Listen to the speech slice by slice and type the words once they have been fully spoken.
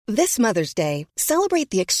This Mother's Day, celebrate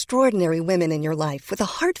the extraordinary women in your life with a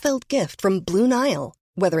heartfelt gift from Blue Nile.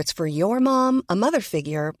 Whether it's for your mom, a mother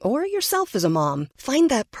figure, or yourself as a mom, find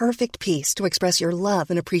that perfect piece to express your love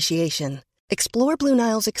and appreciation. Explore Blue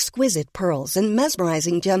Nile's exquisite pearls and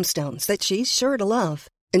mesmerizing gemstones that she's sure to love.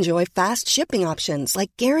 Enjoy fast shipping options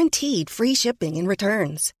like guaranteed free shipping and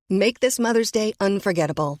returns. Make this Mother's Day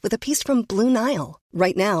unforgettable with a piece from Blue Nile.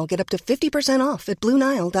 Right now, get up to 50% off at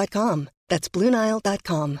BlueNile.com. That's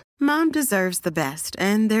BlueNile.com. Mom deserves the best,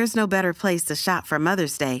 and there's no better place to shop for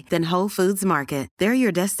Mother's Day than Whole Foods Market. They're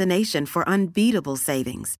your destination for unbeatable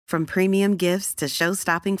savings, from premium gifts to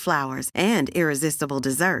show-stopping flowers and irresistible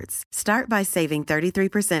desserts. Start by saving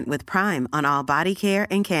 33% with Prime on all body care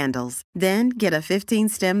and candles. Then get a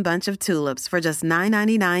 15-stem bunch of tulips for just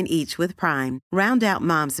 $9.99 each with Prime. Round out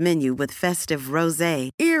Mom's menu with festive rosé,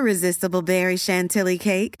 irresistible berry chantilly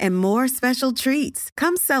cake, and more special treats.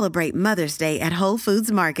 Come celebrate Mother's Day at Whole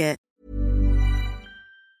Foods Market.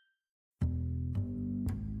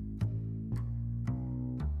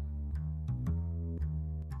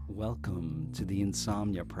 Welcome to the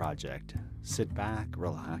Insomnia Project. Sit back,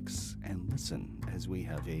 relax, and listen as we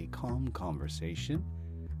have a calm conversation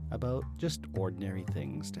about just ordinary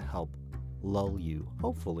things to help lull you,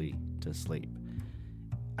 hopefully, to sleep.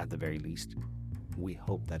 At the very least, we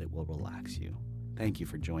hope that it will relax you. Thank you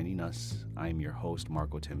for joining us. I'm your host,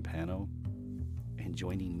 Marco Timpano, and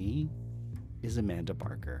joining me is Amanda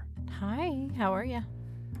Barker. Hi, how are you?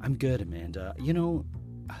 I'm good, Amanda. You know,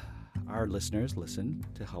 our listeners listen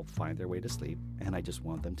to help find their way to sleep, and I just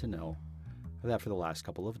want them to know that for the last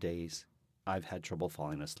couple of days, I've had trouble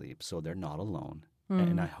falling asleep, so they're not alone.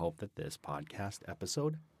 And I hope that this podcast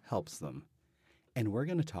episode helps them. And we're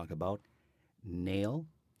going to talk about nail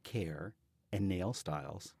care and nail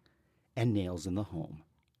styles and nails in the home.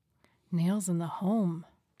 Nails in the home.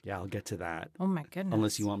 Yeah, I'll get to that. Oh, my goodness.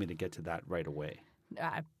 Unless you want me to get to that right away.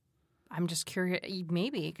 I'm just curious.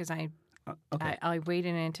 Maybe, because Okay. I wait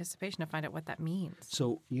in anticipation to find out what that means.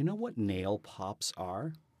 So, you know what nail pops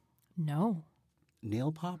are? No.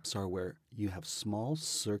 Nail pops are where you have small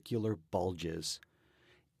circular bulges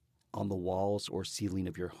on the walls or ceiling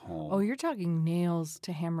of your home. Oh, you're talking nails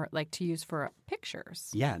to hammer, like to use for pictures.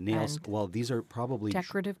 Yeah, nails. And Well, these are probably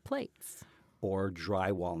decorative plates. or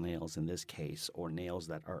drywall nails in this case, or nails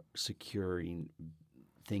that are securing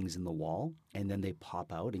things in the wall, and then they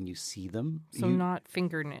pop out and you see them. So not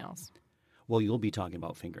fingernails. Well, you'll be talking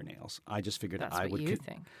about fingernails. I just figured That's I what would. you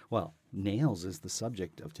think. Well, nails is the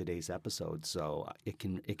subject of today's episode, so it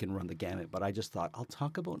can run the gamut. But I just thought I'll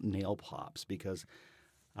talk about nail pops because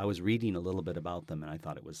I was reading a little bit about them, and I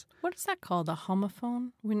thought it was. What is that called? A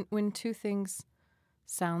homophone? When two things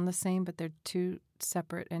sound the same, but they're two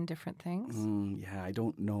separate and different things? Yeah, I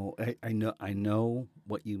don't know. I know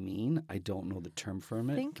what you mean. I don't know the term for it.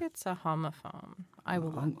 I think it's a homophone. I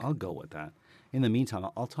will look. I'll go with that. In the meantime,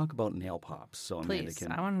 I'll talk about nail pops. So Amanda Please,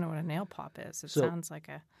 can. I want to know what a nail pop is. It So- sounds like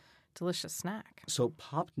a delicious snack. So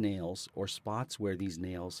popped nails or spots where these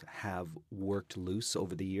nails have worked loose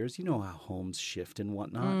over the years. You know how homes shift and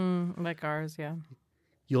whatnot. Like ours, yeah.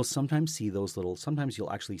 You'll sometimes see those little. Sometimes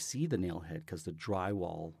you'll actually see the nail head because the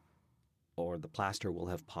drywall or the plaster will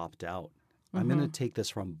have popped out. I'm going to take this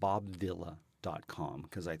from BobVilla.com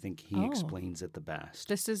because I think he explains it the best.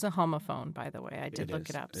 This is a homophone, by the way. I did look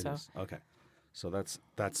it up. So Okay. So that's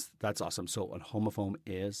awesome. So a homophone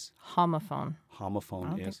is homophone. I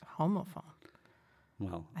homophone don't is think homophone.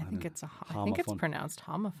 well. I think don't it's know. I think it's Homophone. pronounced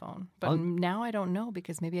homophone. But now I don't know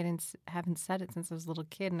because maybe I haven't said it since I was a little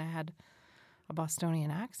kid and I had a Bostonian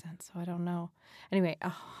accent, so I don't know. Anyway,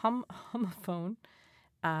 a homophone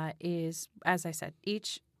is, as I said,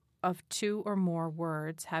 each of two or more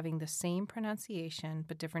words having the same pronunciation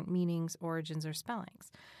but different meanings, origins, or spellings.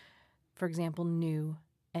 For example, new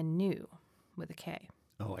and new with a K.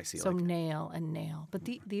 Oh, I see. So like, nail and nail. But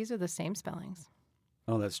these are the same spellings.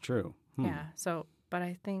 oh, that's true. Yeah. So, but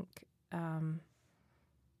I think,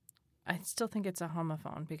 I still think it's a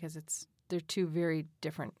homophone because they're two very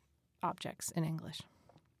different objects in English.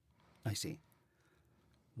 I see.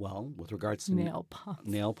 Well, with regards to Nail pops.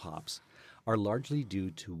 nail pops are largely due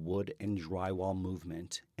to wood and drywall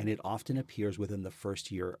movement, and it often appears within the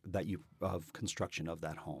first year of construction of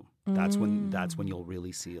that home. That's when you'll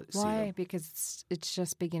really see Why? them. Because it's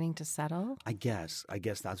just beginning to settle. I guess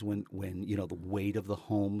that's when the weight of the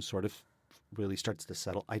home sort of really starts to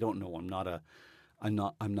settle. I don't know. I'm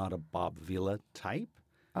not a Bob Villa type,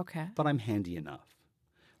 Okay. but I'm handy enough.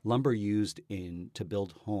 Lumber used to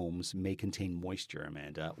build homes may contain moisture,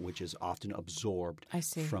 Amanda, which is often absorbed I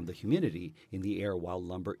see. from the humidity in the air while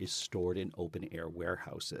lumber is stored in open-air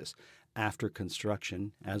warehouses. After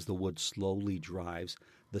construction, as the wood slowly dries,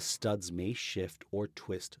 the studs may shift or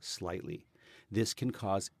twist slightly. This can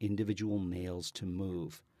cause individual nails to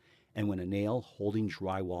move. And when a nail holding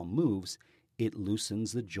drywall moves, it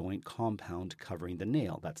loosens the joint compound covering the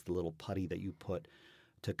nail. That's the little putty that you put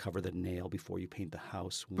to cover the nail before you paint the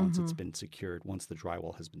house once it's been secured, once the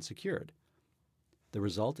drywall has been secured. The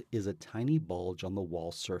result is a tiny bulge on the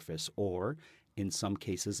wall surface, or, in some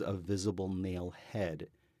cases, a visible nail head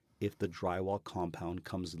if the drywall compound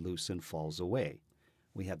comes loose and falls away.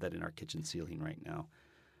 We have that in our kitchen ceiling right now.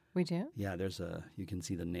 We do? Yeah, you can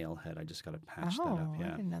see the nail head. I just got to patch that up. Yeah. I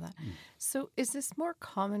didn't know that. So is this more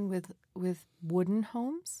common with wooden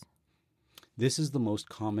homes? This is the most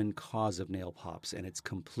common cause of nail pops, and it's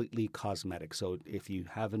completely cosmetic. So if you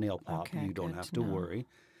have a nail pop, you don't have to worry.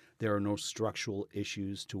 There are no structural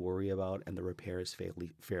issues to worry about, and the repair is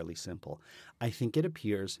fairly simple. I think it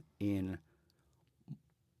appears in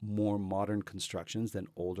more modern constructions than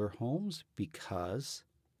older homes because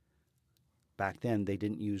back then they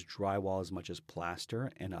didn't use drywall as much as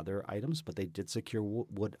plaster and other items, but they did secure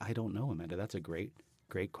wood. I don't know, Amanda. That's a great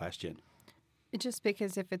question. Just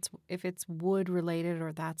because if it's wood related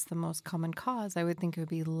or that's the most common cause, I would think it would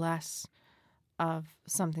be less of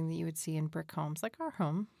something that you would see in brick homes like our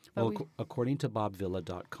home. Well, according to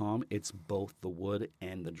bobvilla.com, it's both the wood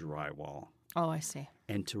and the drywall. Oh, I see.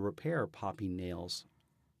 And to repair poppy nails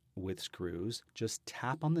with screws, just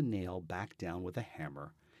tap on the nail back down with a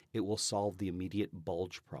hammer. It will solve the immediate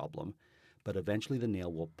bulge problem, but eventually the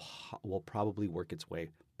nail will probably work its way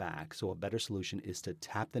back. So a better solution is to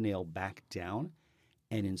tap the nail back down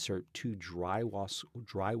and insert 2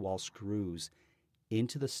 drywall screws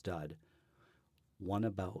into the stud, one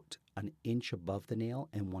about an inch above the nail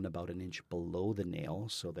and one about an inch below the nail,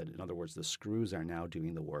 so that, in other words, the screws are now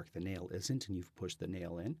doing the work. The nail isn't, and you've pushed the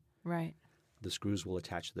nail in. Right. The screws will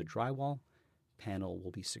attach to the drywall, panel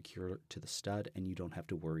will be secure to the stud, and you don't have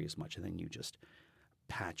to worry as much. And then you just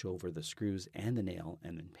patch over the screws and the nail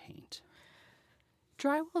and then paint.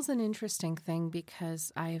 Drywall is an interesting thing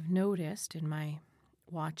because I have noticed in my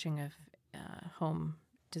watching of home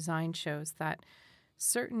design shows that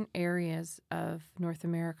certain areas of North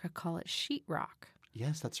America call it sheetrock.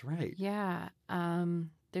 Yes, that's right. Yeah.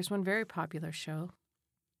 There's one very popular show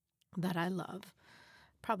that I love.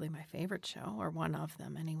 Probably my favorite show, or one of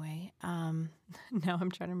them anyway. Now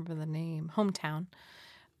I'm trying to remember the name. Hometown,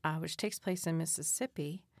 which takes place in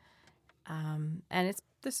Mississippi. And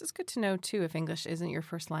this is good to know, too, if English isn't your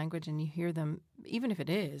first language and you hear them, even if it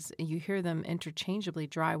is, you hear them interchangeably,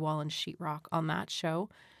 drywall and sheetrock. On that show,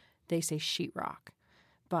 they say sheetrock.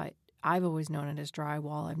 But I've always known it as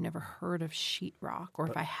drywall. I've never heard of sheetrock. Or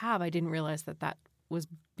if I have, I didn't realize that was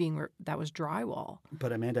drywall.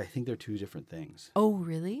 But Amanda, I think they're two different things. Oh,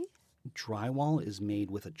 really? Drywall is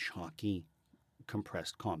made with a chalky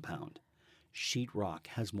compressed compound. Sheetrock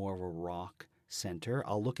has more of a rock center.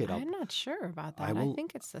 I'll look it up. I'm not sure about that. I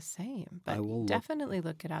think it's the same, but I will definitely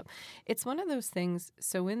look it up. It's one of those things.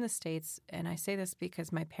 So in the States, and I say this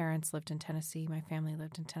because my parents lived in Tennessee, my family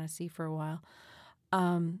lived in Tennessee for a while.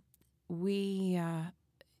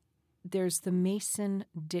 There's the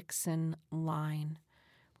Mason-Dixon line,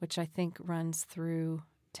 which I think runs through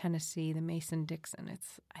Tennessee, the Mason-Dixon.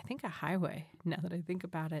 It's, I think, a highway now that I think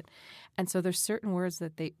about it. And so there's certain words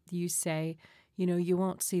that you say, you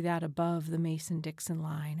won't see that above the Mason-Dixon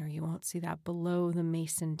line, or you won't see that below the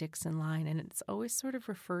Mason-Dixon line. And it's always sort of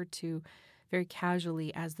referred to very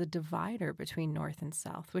casually as the divider between North and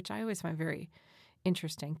South, which I always find very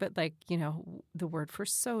interesting. But the word for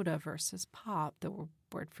soda versus pop, the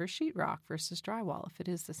word for sheetrock versus drywall, if it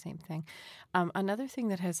is the same thing. Another thing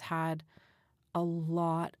that has had a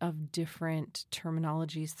lot of different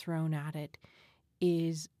terminologies thrown at it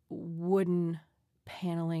is wooden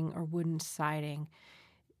paneling or wooden siding.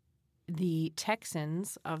 The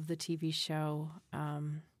Texans of the TV show,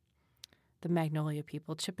 the Magnolia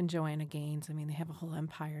People, Chip and Joanna Gaines, I mean, they have a whole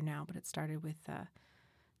empire now, but it started with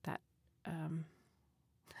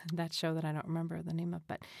that show that I don't remember the name of.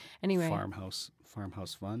 But anyway. Farmhouse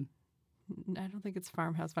Fun? I don't think it's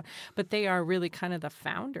Farmhouse Fun. But they are really kind of the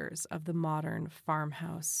founders of the modern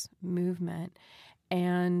farmhouse movement.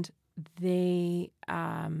 And they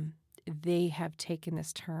have taken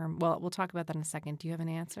this term. Well, we'll talk about that in a second. Do you have an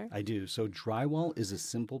answer? I do. So drywall is a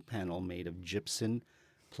simple panel made of gypsum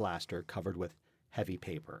plaster covered with heavy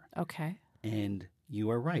paper. Okay. And you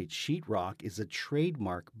are right. Sheetrock is a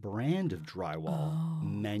trademark brand of drywall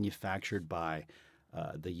manufactured by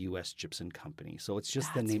the U.S. Gypsum Company. So it's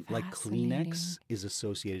just the name. Like Kleenex is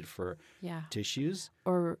associated for tissues.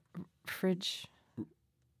 Or fridge.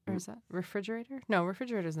 Or is that refrigerator? No,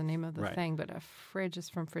 refrigerator is the name of the Right. thing, but a fridge is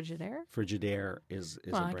from Frigidaire. Frigidaire is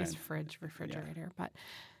Well, a I brand. guess fridge, refrigerator, but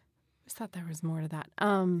I just thought there was more to that.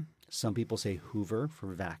 Some people say Hoover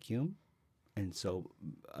for vacuum. And so...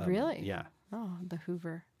 Really? Yeah. Oh, the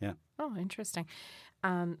Hoover. Yeah. Oh, interesting.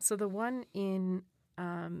 So the one in,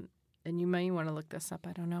 and you may want to look this up,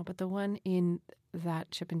 I don't know, but the one in that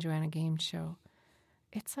Chip and Joanna game show,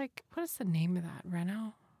 it's like, what is the name of that?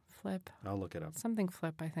 Renault? Flip? I'll look it up. Something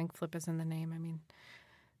Flip. I think Flip is in the name. I mean,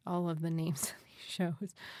 all of the names of these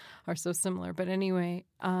shows are so similar. But anyway,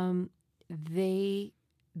 the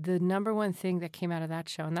number one thing that came out of that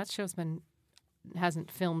show, and that show's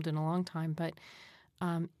hasn't filmed in a long time, but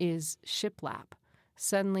is shiplap.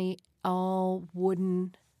 Suddenly, all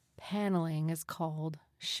wooden paneling is called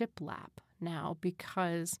shiplap now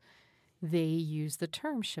because they use the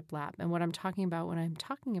term shiplap. And what I'm talking about when I'm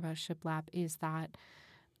talking about shiplap is that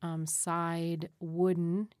side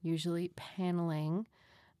wooden, usually paneling,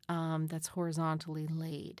 that's horizontally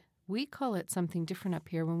laid. We call it something different up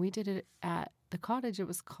here. When we did it at the cottage, it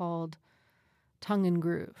was called tongue and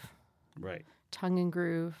groove. Right. Tongue and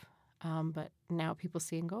groove. But now people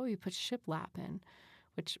see and go, oh, you put shiplap in,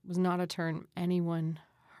 which was not a term anyone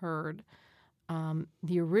heard.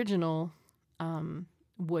 The original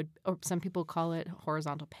wood, or some people call it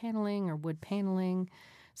horizontal paneling or wood paneling.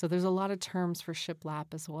 So there's a lot of terms for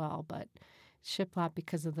shiplap as well. But shiplap,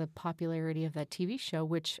 because of the popularity of that TV show,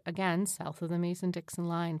 which, again, south of the Mason-Dixon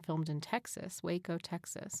line, filmed in Texas, Waco,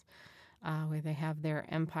 Texas, where they have their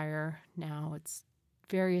empire now. It's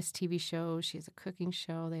various TV shows. She has a cooking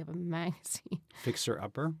show. They have a magazine. Fixer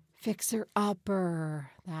Upper? Fixer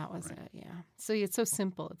Upper. That was it, yeah. So it's so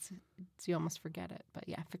simple. It's you almost forget it. But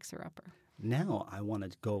yeah, Fixer Upper. Now I want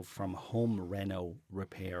to go from home reno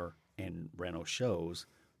repair and reno shows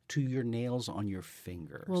to your nails on your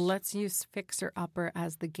fingers. Well, let's use Fixer Upper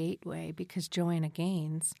as the gateway because Joanna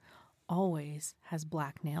Gaines always has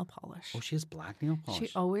black nail polish. Oh, she has black nail polish?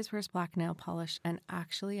 She always wears black nail polish. And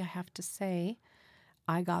actually, I have to say,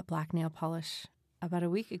 I got black nail polish about a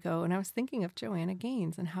week ago, and I was thinking of Joanna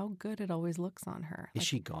Gaines and how good it always looks on her. Is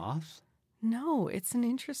she goth? No, it's an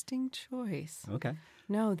interesting choice. Okay.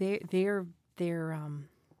 No, they're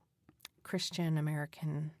Christian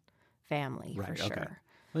American family Right, for sure. okay.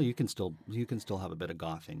 Well, you can still have a bit of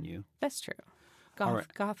goth in you. That's true. All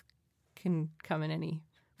right. Goth can come in any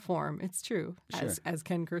form. It's true, Sure. as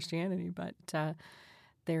can Christianity. But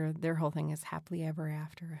their whole thing is happily ever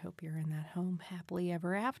after. I hope you're in that home happily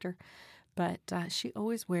ever after. But she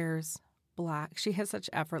always wears black. She has such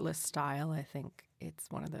effortless style. I think it's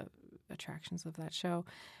one of the attractions of that show.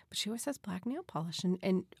 But she always has black nail polish,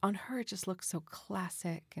 and on her it just looks so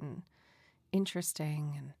classic and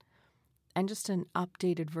interesting and just an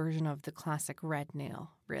updated version of the classic red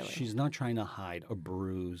nail, really. She's not trying to hide a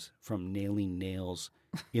bruise from nailing nails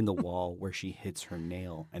in the wall where she hits her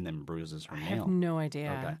nail and then bruises her I nail. have no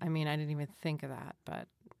idea. Okay. I mean, I didn't even think of that. But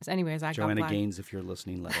anyways, I Joanna got black. Gaines, if you're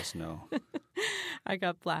listening, let us know. I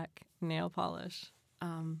got black nail polish.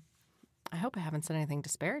 I hope I haven't said anything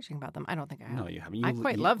disparaging about them. I don't think I have. No, you haven't. I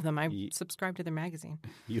quite love them. I you- subscribe to their magazine.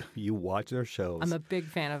 You watch their shows. I'm a big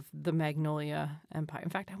fan of the Magnolia Empire. In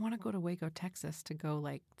fact, I want to go to Waco, Texas to go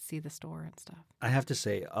see the store and stuff. I have to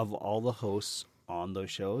say, of all the hosts on those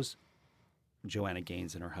shows, Joanna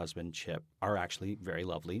Gaines and her husband Chip are actually very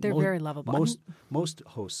lovely. They're very lovable. Most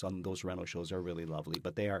hosts on those rental shows are really lovely,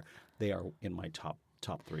 but they are in my top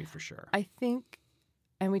three for sure. I think,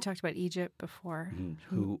 and we talked about Egypt before.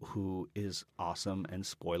 Who is awesome, and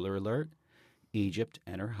spoiler alert, Egypt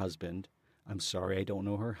and her husband. I'm sorry, I don't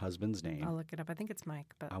know her husband's name. I'll look it up. I think it's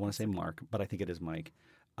Mike. But I want to say Mark, but I think it is Mike.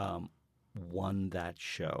 Won that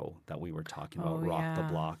show that we were talking about, Oh, Rock the yeah.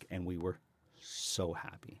 Block, and we were so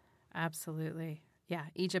happy. Absolutely. Yeah,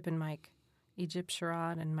 Egypt and Mike. Egypt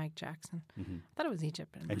Sherrod and Mike Jackson. I thought it was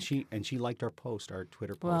Egypt and Mike. And she liked our post, our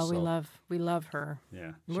Twitter post. Well, so, we love her.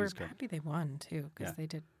 yeah, We're she's good. happy they won too because Yeah. they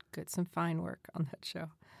did some fine work on that show.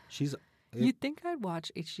 She's You'd think I'd watch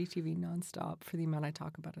HGTV nonstop for the amount I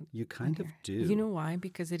talk about it. you kind of here. do. You know why?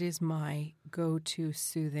 Because it is my go-to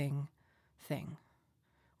soothing thing.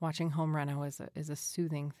 Watching home reno is a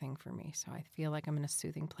soothing thing for me. So I feel like I'm in a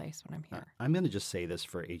soothing place when I'm here. I'm going to just say this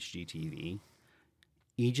for HGTV.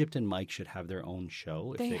 Egypt and Mike should have their own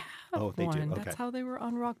show. If They have they one. do. Okay. That's how they were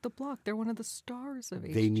on Rock the Block. They're one of the stars of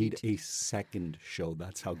HGTV. They need a second show.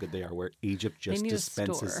 That's how good they are, where Egypt just need a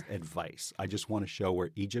dispenses store. advice. I just want a show where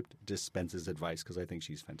Egypt dispenses advice because I think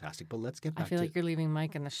she's fantastic. But let's get I back feel to like you're leaving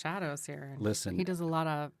Mike in the shadows here. Listen. He does a lot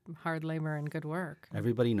of hard labor and good work.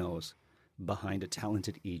 everybody knows behind a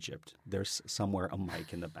talented Egypt, there's somewhere a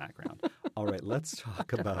Mike in the background. All right, let's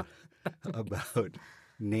talk about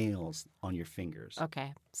nails on your fingers.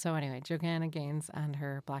 Okay. So anyway, Joanna Gaines and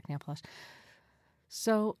her black nail polish.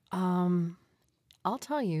 So I'll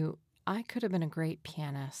tell you, I could have been a great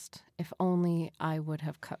pianist if only I would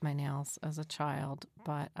have cut my nails as a child,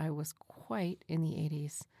 but I was quite in the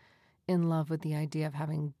 80s in love with the idea of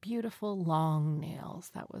having beautiful long nails.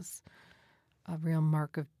 That was a real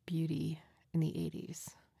mark of beauty in the 80s.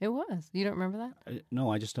 It was. You don't remember that?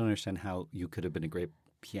 No, I just don't understand how you could have been a great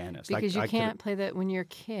pianist. Because you can't play that when you're a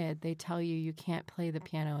kid. They tell you can't play the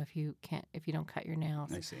piano if you don't cut your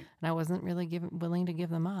nails. I see. And I wasn't really willing to give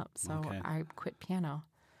them up, so Okay. I quit piano.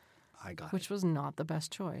 I got Which it. was not the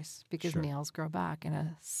best choice because Sure. nails grow back and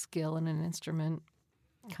a skill in an instrument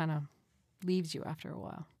kind of leaves you after a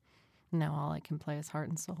while. Now all I can play is heart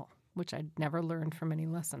and soul, which I'd never learned from any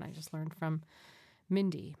lesson. I just learned from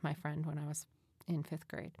Mindy, my friend, when I was in 5th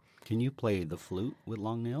grade. Can you play the flute with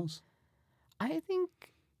long nails? I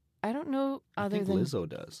don't know I other think than... Lizzo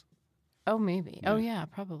does. Oh, maybe. Yeah. Oh, yeah,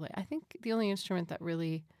 probably. I think the only instrument that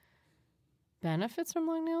really benefits from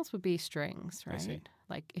long nails would be strings, I see. right?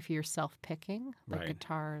 Like if you're self-picking, like Right.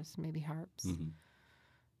 guitars, maybe harps. Hmm.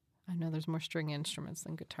 I know there's more string instruments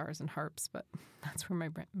than guitars and harps, but that's where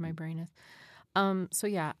my brain is. So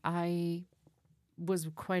yeah, I was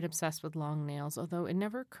quite obsessed with long nails, although it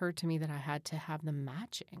never occurred to me that I had to have them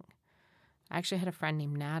matching. I actually had a friend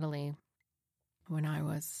named Natalie when I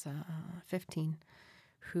was 15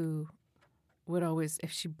 who would always,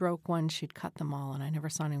 if she broke one, she'd cut them all, and I never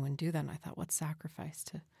saw anyone do that. And I thought, what sacrifice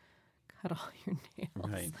to cut all your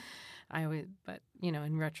nails. Right. But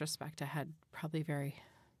in retrospect, I had probably very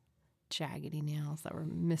jaggedy nails that were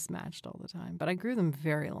mismatched all the time. But I grew them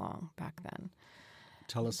very long back then.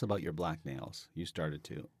 Tell us about your black nails. You started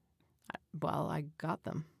to. I got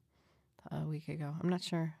them a week ago. I'm not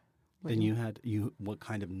sure. What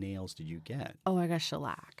kind of nails did you get? Oh, I got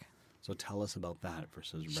shellac. So tell us about that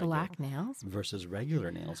versus Shellac nails? regular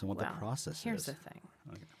nails and what the Well, process here's is. the thing.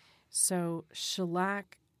 Okay. So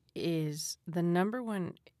shellac is the number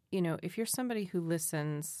one, if you're somebody who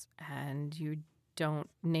listens and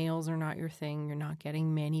nails are not your thing, you're not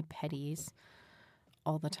getting mani-pedis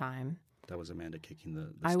all the time. That was Amanda kicking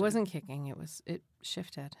the I stick. wasn't kicking. It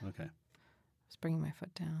shifted. Okay. I was bringing my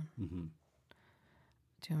foot down. Mm-hmm.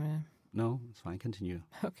 Do you want me No, it's fine. Continue.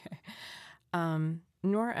 to? Okay.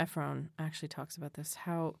 Nora Ephron actually talks about this,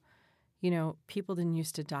 how, people didn't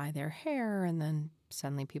used to dye their hair, and then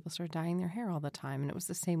suddenly people started dyeing their hair all the time. And it was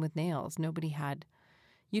the same with nails.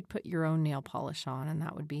 You'd put your own nail polish on, and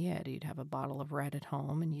that would be it. You'd have a bottle of red at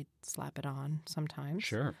home, and you'd slap it on sometimes.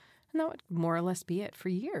 Sure. And that would more or less be it for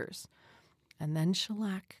years. And then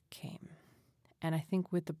shellac came. And I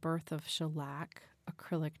think with the birth of shellac,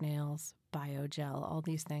 acrylic nails, biogel, all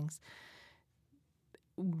these things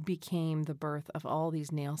became the birth of all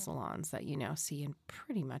these nail salons that you now see in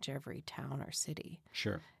pretty much every town or city.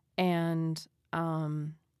 Sure. And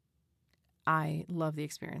I love the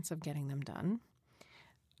experience of getting them done.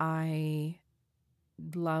 I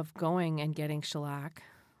love going and getting shellac.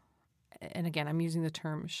 And again, I'm using the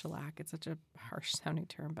term shellac. It's such a harsh sounding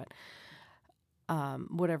term, but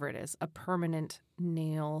whatever it is, a permanent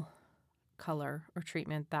nail color or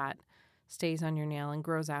treatment that stays on your nail and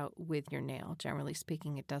grows out with your nail. Generally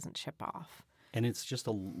speaking, it doesn't chip off. And it's just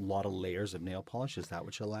a lot of layers of nail polish. Is that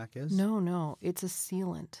what shellac is? No, it's a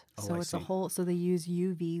sealant. Oh, So I it's see. so they use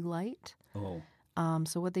UV light. Oh,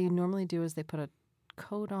 So what they normally do is they put a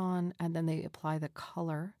coat on and then they apply the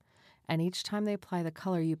color. And each time they apply the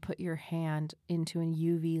color, you put your hand into a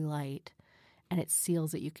UV light and it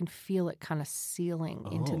seals it. You can feel it kind of sealing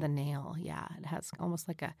into Oh. the nail. Yeah, it has almost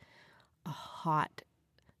like a hot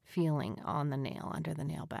feeling on the nail, under the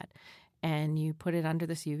nail bed. And you put it under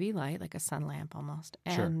this UV light, like a sun lamp almost,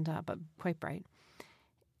 Sure. and but quite bright.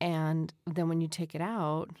 And then when you take it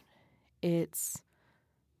out, it's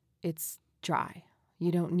dry.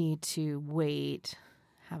 You don't need to wait,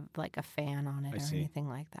 have like a fan on it I or see. anything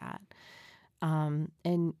like that.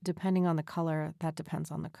 And depending on the color, that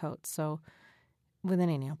depends on the coat. So with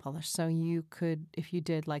any nail polish. So you could, if you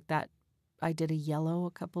did like that, I did a yellow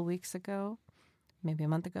a couple weeks ago, maybe a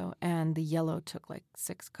month ago, and the yellow took like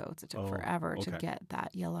 6 coats. It took Oh, forever to okay. get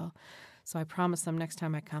that yellow. So I promised them next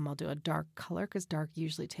time I come, I'll do a dark color because dark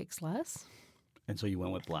usually takes less. and so you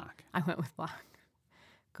went with black. I went with black.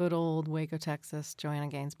 Good old Waco, Texas, Joanna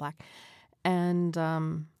Gaines black. And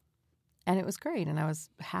it was great, and I was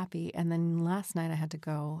happy. And then last night I had to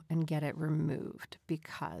go and get it removed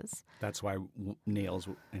because, That's why nails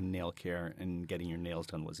and nail care and getting your nails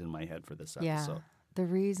done was in my head for this yeah, episode. the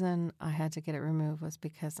reason I had to get it removed was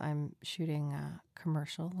because I'm shooting a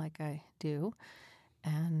commercial like I do.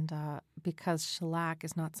 And because shellac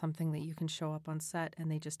is not something that you can show up on set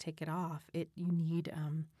and they just take it off, you need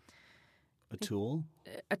a tool.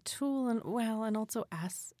 A tool and also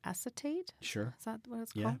acetate. Sure. Is that what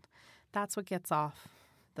it's called? That's what gets off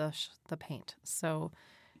the paint. So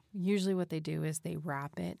usually what they do is they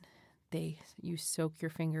wrap it. You soak your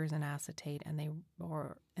fingers in acetate and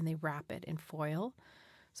they wrap it in foil,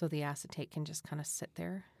 so the acetate can just kind of sit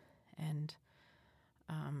there and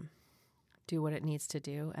do what it needs to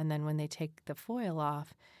do. And then when they take the foil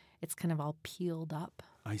off, it's kind of all peeled up.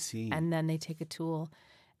 I see. And then they take a tool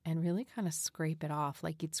and really kind of scrape it off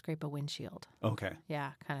like you'd scrape a windshield. Okay.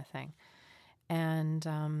 Yeah, kind of thing. And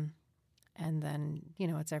then,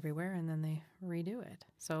 it's everywhere, and then they redo it.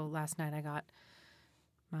 So last night I got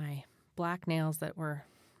my black nails that were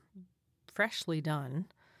freshly done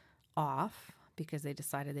off because they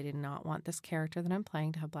decided they did not want this character that I'm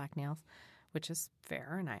playing to have black nails, which is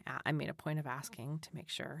fair. And I made a point of asking to make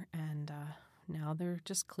sure. And now they're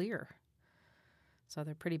just clear. So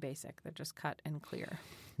they're pretty basic. They're just cut and clear.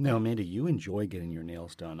 Now, Amanda, you enjoy getting your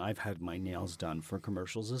nails done. I've had my nails done for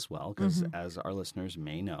commercials as well because, as our listeners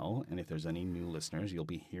may know, and if there's any new listeners, you'll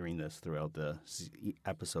be hearing this throughout the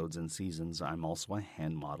episodes and seasons, I'm also a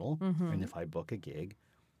hand model. And if I book a gig,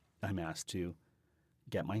 I'm asked to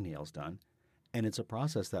get my nails done. And it's a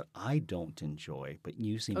process that I don't enjoy, but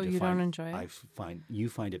you seem to find... Oh, you don't enjoy it? You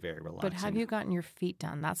find it very relaxing. But have you gotten your feet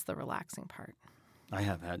done? That's the relaxing part. I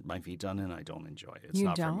have had my feet done, and I don't enjoy it. It's you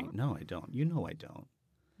not don't? for me. No, I don't. You know I don't.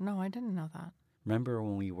 No, I didn't know that. Remember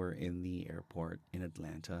when we were in the airport in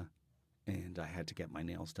Atlanta, and I had to get my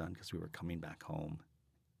nails done because we were coming back home,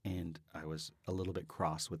 and I was a little bit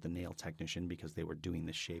cross with the nail technician because they were doing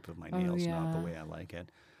the shape of my nails, not the way I like it.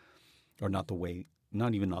 Or not the way...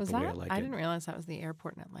 Not even not the way I like it. I didn't realize that was the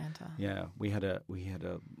airport in Atlanta. Yeah, we had a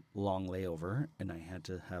long layover, and I had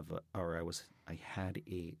to have I had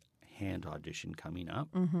a hand audition coming up,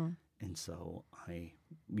 and so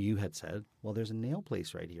you had said, well, there's a nail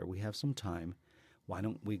place right here. We have some time. Why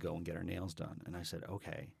don't we go and get our nails done? And I said,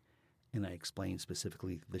 okay. And I explained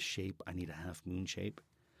specifically the shape. I need a half moon shape,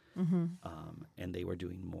 and they were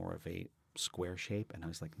doing more of a square shape, and I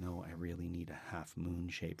was like, no, I really need a half moon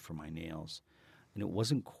shape for my nails. And I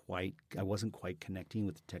wasn't quite connecting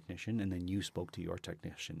with the technician. And then you spoke to your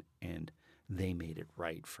technician, and they made it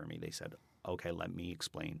right for me. They said, okay, let me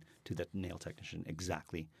explain to the nail technician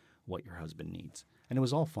exactly what your husband needs. And it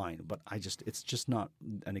was all fine, but it's just not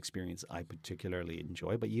an experience I particularly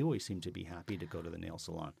enjoy. But you always seem to be happy to go to the nail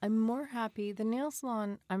salon. I'm more happy. The nail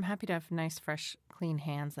salon, I'm happy to have nice, fresh, clean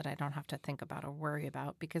hands that I don't have to think about or worry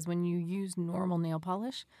about. Because when you use normal nail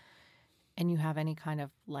polish and you have any kind of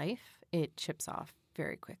life, it chips off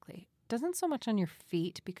very quickly. Doesn't so much on your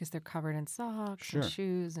feet because they're covered in socks and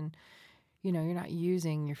shoes, and you're not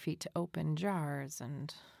using your feet to open jars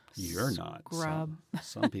and you're not scrub.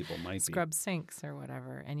 Some people might scrub sinks or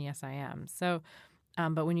whatever. And yes, I am. So,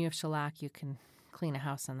 but when you have shellac, you can clean a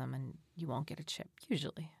house in them and you won't get a chip.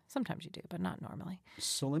 Usually, sometimes you do, but not normally.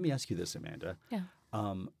 So let me ask you this, Amanda. Yeah.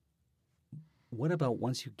 What about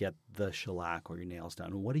once you get the shellac or your nails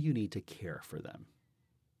done? What do you need to care for them?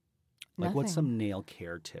 Like, what's some nail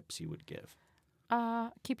care tips you would give?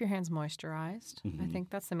 Keep your hands moisturized. I think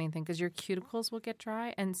that's the main thing because your cuticles will get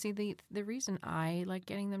dry. And see, the reason I like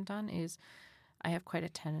getting them done is I have quite a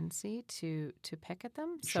tendency to pick at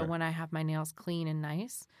them. So when I have my nails clean and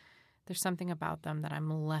nice, there's something about them that I'm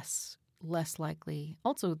less likely.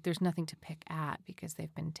 Also, there's nothing to pick at because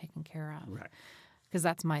they've been taken care of. Right. Because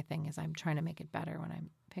that's my thing is I'm trying to make it better when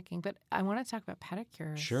I'm picking. But I want to talk about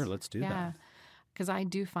pedicures. Sure, let's do that. Because I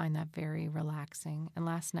do find that very relaxing. And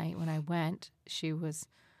last night when I went, she was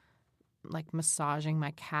like massaging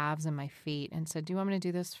my calves and my feet and said, do you want me to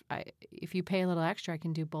do this? If you pay a little extra, I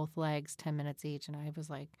can do both legs, 10 minutes each. And I was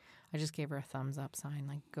like, I just gave her a thumbs up sign,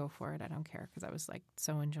 like, go for it. I don't care because I was like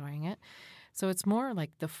so enjoying it. So it's more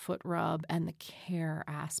like the foot rub and the care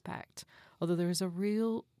aspect. Although there's a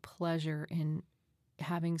real pleasure in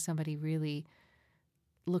having somebody really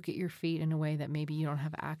look at your feet in a way that maybe you don't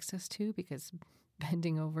have access to because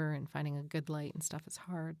bending over and finding a good light and stuff is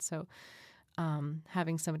hard. So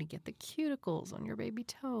having somebody get the cuticles on your baby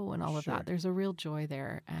toe and all of that, there's a real joy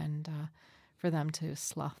there. And for them to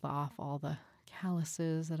slough off all the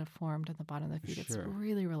calluses that have formed at the bottom of the feet, it's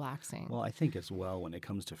really relaxing. Well, I think as well when it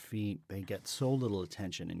comes to feet, they get so little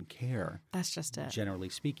attention and care. That's just it. Generally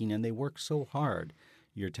speaking, and they work so hard.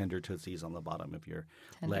 Your tender tootsies on the bottom of your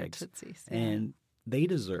legs. Tootsies, and they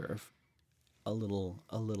deserve a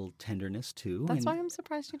little tenderness too. That's why I'm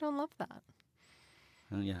surprised you don't love that.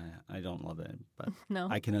 Yeah, I don't love it, but No.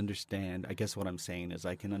 I can understand. I guess what I'm saying is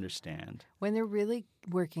I can understand. When they're really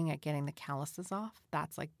working at getting the calluses off,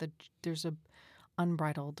 that's like there's a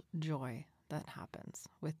unbridled joy that happens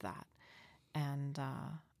with that. And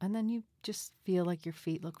then you just feel like your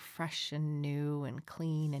feet look fresh and new and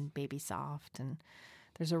clean and baby soft. And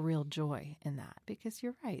there's a real joy in that because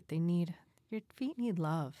you're right. Your feet need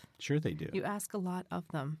love. Sure they do. You ask a lot of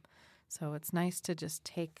them. So it's nice to just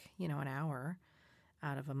take, an hour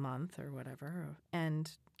out of a month or whatever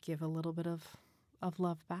and give a little bit of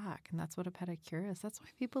love back. And that's what a pedicure is. That's why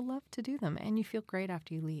people love to do them. And you feel great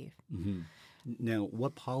after you leave. Mm-hmm. Now,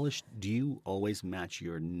 what polish do you always match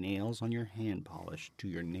your nails on your hand polish to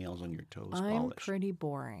your nails on your toes polish? I'm pretty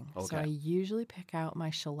boring. Okay. So I usually pick out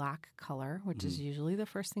my shellac color, which is usually the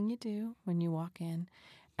first thing you do when you walk in,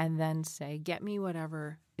 and then say, get me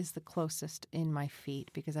whatever is the closest in my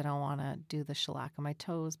feet because I don't want to do the shellac on my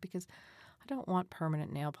toes because I don't want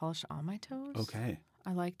permanent nail polish on my toes. Okay.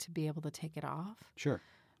 I like to be able to take it off. Sure.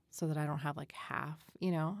 So that I don't have like half,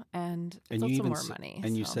 and it's you also even more money.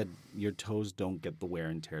 And you said your toes don't get the wear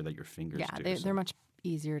and tear that your fingers do. Yeah, they're much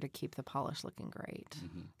easier to keep the polish looking great.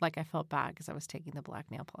 Mm-hmm. Like I felt bad because I was taking the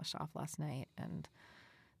black nail polish off last night and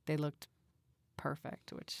they looked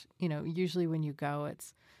perfect, which, usually when you go,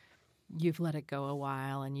 you've let it go a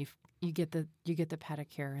while and you get the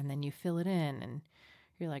pedicure and then you fill it in and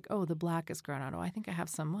you're like, oh, the black is grown out. Oh, I think I have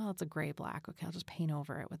some, it's a gray black. Okay, I'll just paint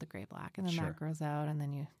over it with a gray black. And then Sure. that grows out and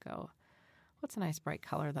then you go, what's a nice bright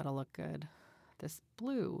color that'll look good? This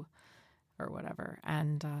blue or whatever.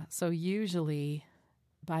 And so usually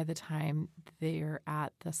by the time they're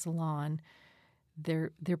at the salon,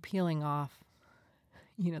 they're peeling off,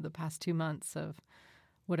 the past 2 months of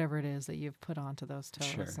whatever it is that you've put onto those toes.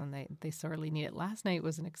 Sure. And they sorely need it. Last night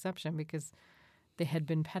was an exception because they had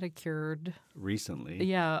been pedicured recently.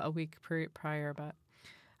 Yeah, a week prior. But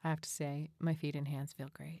I have to say, my feet and hands feel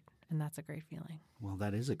great. And that's a great feeling. Well,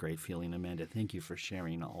 that is a great feeling, Amanda. Thank you for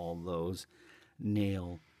sharing all those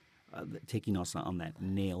taking us on that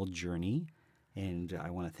nail journey. And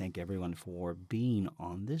I want to thank everyone for being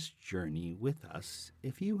on this journey with us.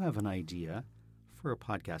 If you have an idea for a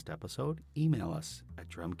podcast episode, email us at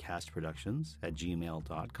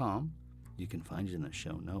drumcastproductions@gmail.com. You can find it in the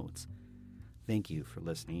show notes. Thank you for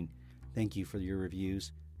listening. Thank you for your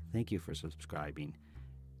reviews. Thank you for subscribing.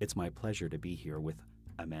 It's my pleasure to be here with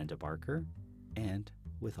Amanda Barker and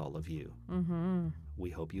with all of you. Mm-hmm.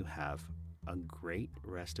 We hope you have a great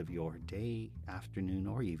rest of your day, afternoon,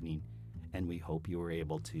 or evening, and we hope you are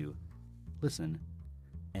able to listen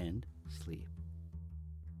and sleep.